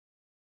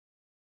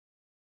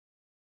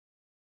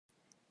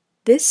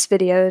This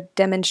video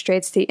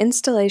demonstrates the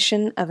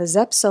installation of a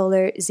ZEP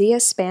Solar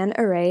ZS-SPAN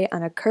array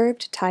on a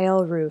curved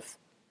tile roof.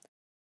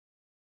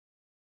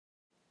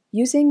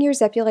 Using your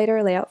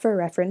Zepulator layout for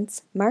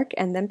reference, mark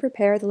and then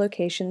prepare the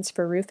locations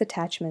for roof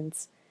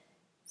attachments.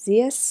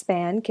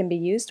 ZS-SPAN can be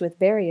used with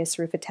various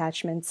roof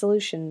attachment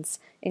solutions,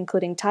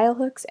 including tile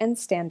hooks and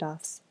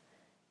standoffs.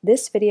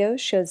 This video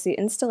shows the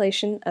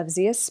installation of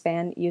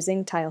ZS-SPAN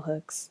using tile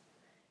hooks.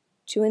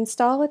 To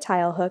install a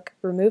tile hook,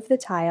 remove the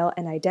tile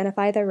and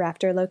identify the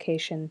rafter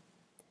location.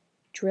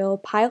 Drill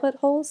pilot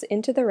holes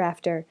into the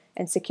rafter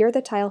and secure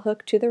the tile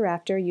hook to the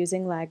rafter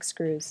using lag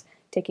screws,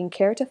 taking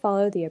care to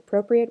follow the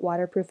appropriate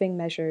waterproofing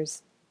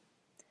measures.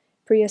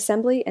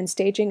 Pre-assembly and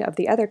staging of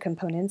the other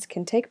components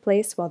can take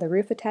place while the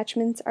roof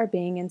attachments are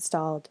being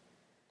installed.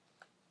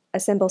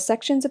 Assemble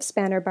sections of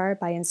spanner bar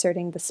by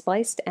inserting the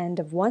spliced end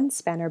of one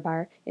spanner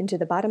bar into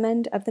the bottom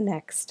end of the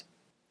next.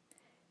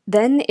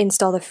 Then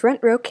install the front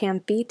row cam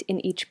feet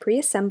in each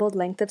pre-assembled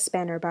length of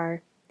spanner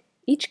bar.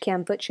 Each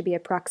cam foot should be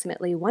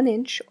approximately 1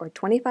 inch or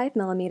 25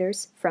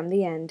 millimeters from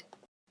the end.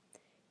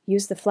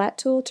 Use the flat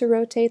tool to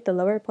rotate the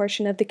lower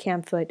portion of the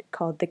cam foot,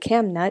 called the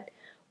cam nut,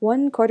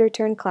 1/4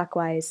 turn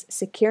clockwise,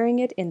 securing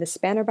it in the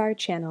spanner bar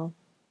channel.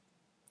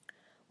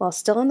 While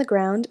still on the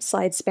ground,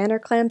 slide spanner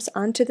clamps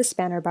onto the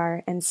spanner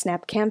bar and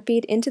snap cam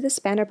feet into the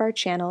spanner bar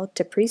channel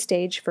to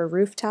pre-stage for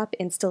rooftop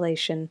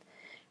installation.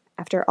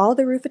 After all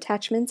the roof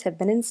attachments have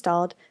been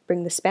installed,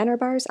 bring the spanner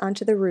bars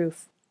onto the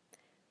roof.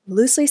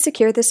 Loosely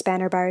secure the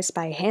spanner bars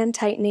by hand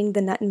tightening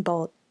the nut and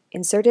bolt,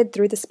 inserted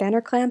through the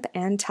spanner clamp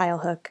and tile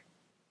hook.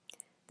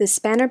 The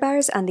spanner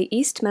bars on the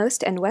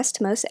eastmost and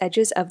westmost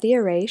edges of the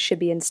array should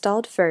be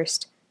installed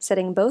first,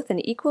 setting both an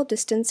equal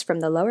distance from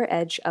the lower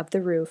edge of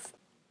the roof.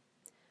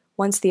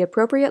 Once the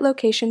appropriate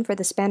location for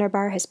the spanner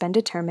bar has been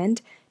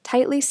determined,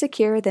 tightly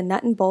secure the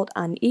nut and bolt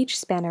on each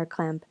spanner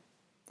clamp.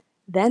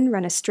 Then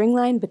run a string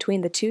line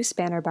between the two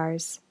spanner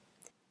bars.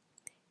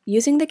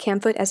 Using the cam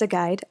foot as a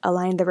guide,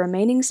 align the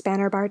remaining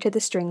spanner bar to the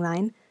string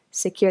line,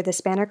 secure the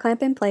spanner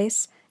clamp in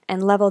place,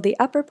 and level the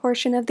upper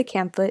portion of the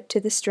cam foot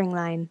to the string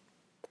line.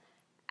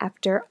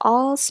 After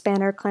all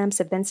spanner clamps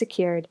have been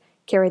secured,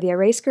 carry the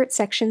array skirt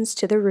sections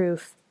to the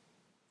roof.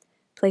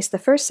 Place the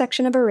first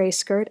section of array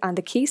skirt on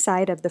the key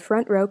side of the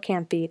front row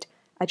cam feet,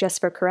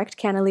 adjust for correct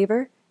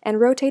cantilever, and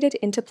rotate it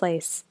into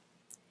place.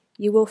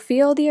 You will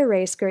feel the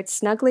array skirt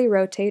snugly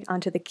rotate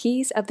onto the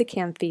keys of the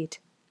cam feet.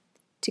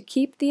 To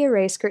keep the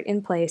array skirt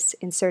in place,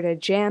 insert a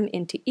jamb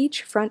into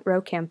each front row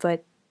cam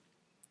foot.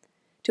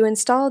 To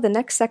install the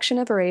next section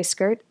of array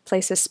skirt,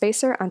 place a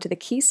spacer onto the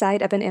key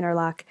side of an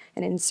interlock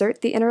and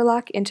insert the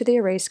interlock into the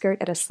array skirt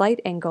at a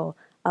slight angle,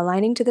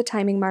 aligning to the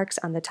timing marks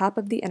on the top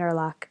of the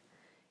interlock.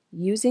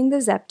 Using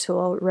the ZEP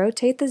tool,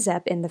 rotate the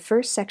ZEP in the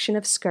first section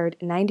of skirt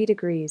 90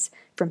 degrees,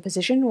 from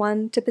position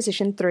 1 to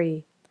position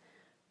 3.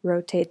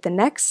 Rotate the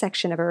next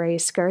section of array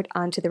skirt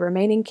onto the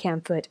remaining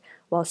cam foot,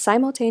 while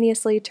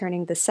simultaneously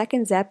turning the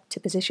second ZEP to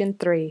position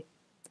 3.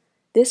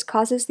 This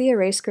causes the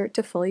array skirt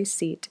to fully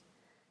seat.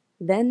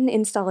 Then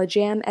install a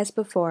jamb as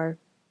before.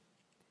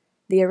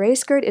 The array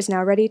skirt is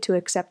now ready to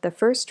accept the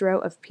first row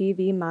of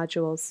PV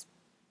modules.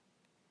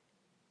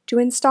 To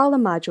install a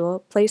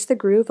module, place the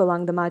groove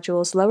along the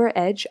module's lower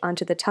edge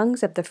onto the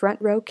tongues of the front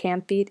row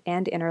cam feet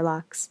and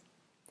interlocks.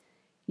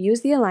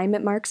 Use the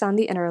alignment marks on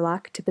the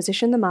interlock to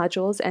position the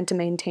modules and to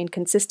maintain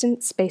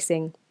consistent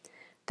spacing.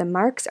 The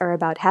marks are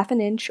about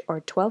 1/2 inch or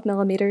 12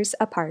 millimeters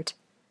apart.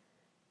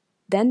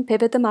 Then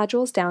pivot the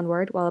modules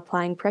downward while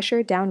applying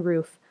pressure down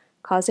roof,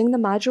 causing the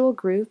module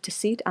groove to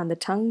seat on the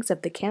tongues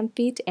of the cam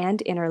feet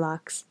and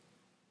interlocks.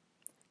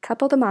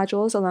 Couple the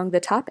modules along the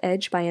top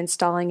edge by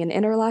installing an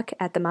interlock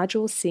at the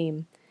module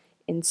seam.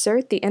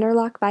 Insert the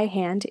interlock by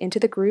hand into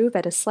the groove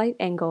at a slight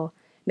angle,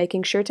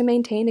 making sure to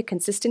maintain a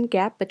consistent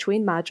gap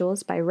between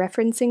modules by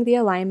referencing the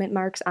alignment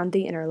marks on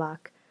the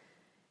interlock.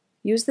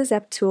 Use the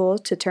ZEP tool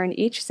to turn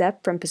each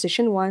ZEP from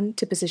position 1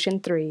 to position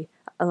 3,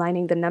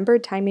 aligning the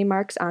numbered timing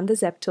marks on the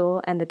ZEP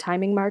tool and the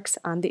timing marks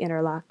on the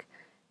interlock.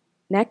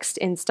 Next,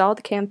 install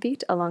the cam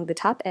feet along the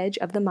top edge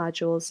of the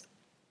modules.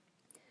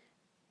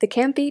 The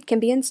cam feet can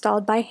be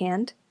installed by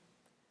hand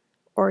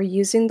or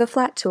using the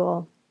flat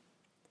tool.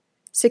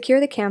 Secure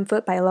the cam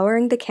foot by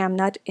lowering the cam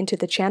nut into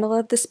the channel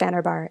of the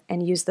spanner bar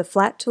and use the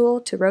flat tool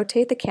to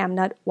rotate the cam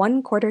nut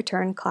 1/4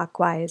 turn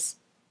clockwise.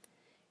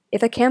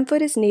 If a cam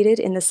foot is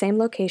needed in the same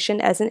location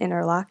as an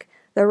interlock,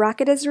 the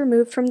rocket is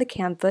removed from the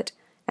cam foot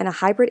and a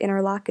hybrid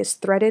interlock is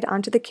threaded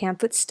onto the cam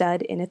foot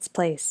stud in its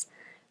place.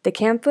 The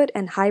cam foot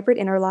and hybrid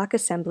interlock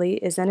assembly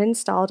is then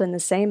installed in the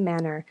same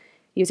manner,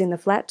 using the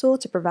flat tool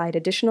to provide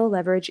additional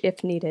leverage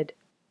if needed.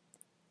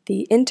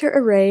 The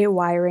inter-array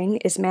wiring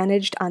is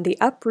managed on the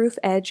up roof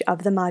edge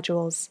of the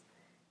modules.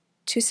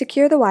 To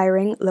secure the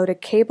wiring, load a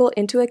cable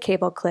into a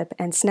cable clip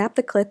and snap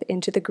the clip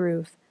into the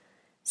groove.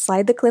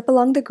 Slide the clip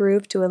along the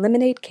groove to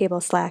eliminate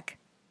cable slack.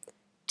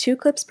 2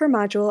 clips per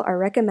module are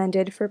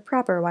recommended for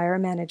proper wire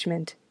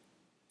management.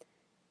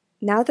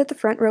 Now that the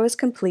front row is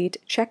complete,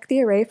 check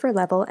the array for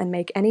level and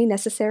make any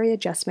necessary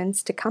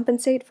adjustments to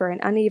compensate for an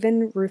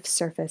uneven roof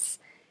surface.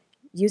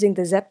 Using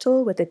the ZEP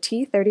tool with a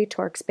T30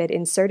 Torx bit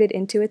inserted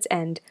into its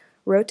end,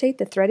 rotate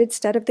the threaded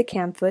stud of the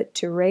cam foot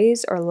to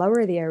raise or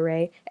lower the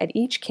array at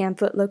each cam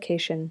foot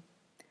location.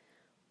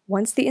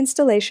 Once the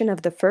installation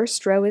of the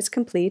first row is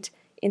complete,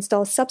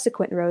 install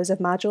subsequent rows of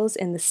modules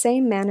in the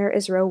same manner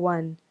as row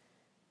 1,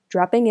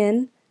 dropping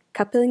in,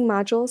 coupling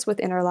modules with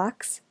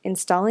interlocks,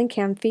 installing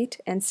cam feet,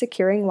 and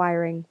securing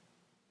wiring.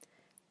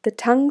 The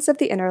tongues of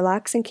the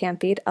interlocks and cam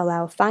feet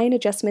allow fine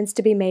adjustments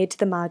to be made to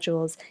the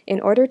modules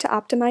in order to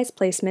optimize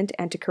placement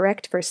and to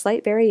correct for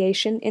slight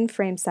variation in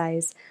frame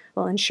size,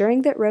 while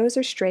ensuring that rows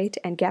are straight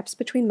and gaps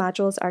between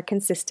modules are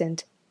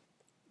consistent.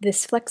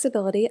 This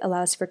flexibility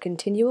allows for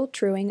continual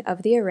truing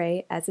of the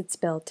array as it's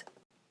built.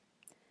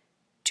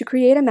 To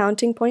create a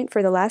mounting point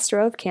for the last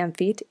row of cam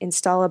feet,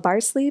 install a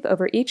bar sleeve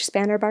over each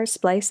spanner bar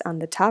splice on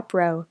the top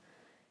row.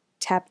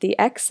 Tap the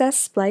excess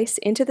splice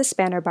into the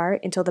spanner bar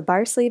until the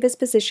bar sleeve is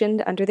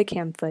positioned under the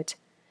cam foot.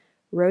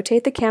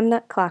 Rotate the cam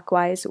nut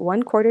clockwise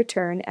 1/4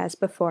 turn as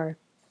before.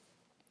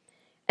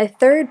 A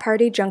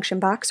third-party junction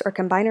box or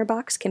combiner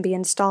box can be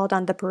installed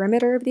on the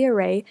perimeter of the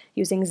array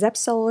using ZEP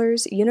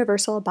Solar's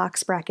universal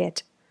box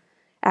bracket.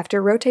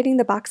 After rotating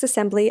the box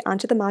assembly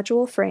onto the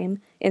module frame,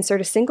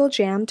 insert a single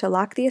jam to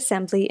lock the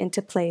assembly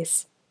into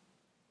place.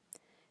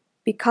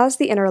 Because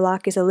the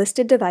interlock is a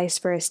listed device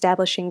for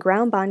establishing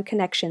ground bond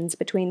connections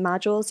between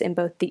modules in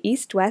both the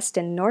east-west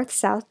and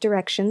north-south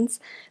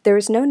directions, there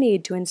is no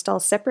need to install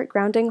separate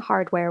grounding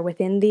hardware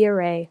within the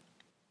array.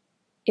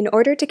 In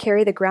order to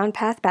carry the ground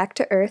path back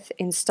to Earth,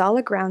 install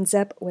a ground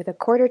ZEP with a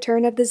 1/4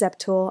 turn of the ZEP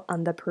tool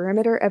on the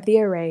perimeter of the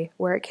array,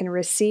 where it can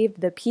receive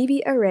the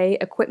PV Array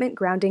Equipment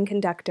Grounding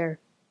Conductor.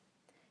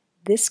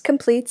 This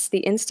completes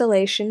the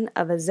installation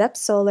of a ZEP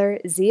Solar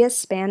ZS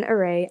Span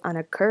array on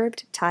a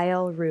curved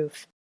tile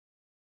roof.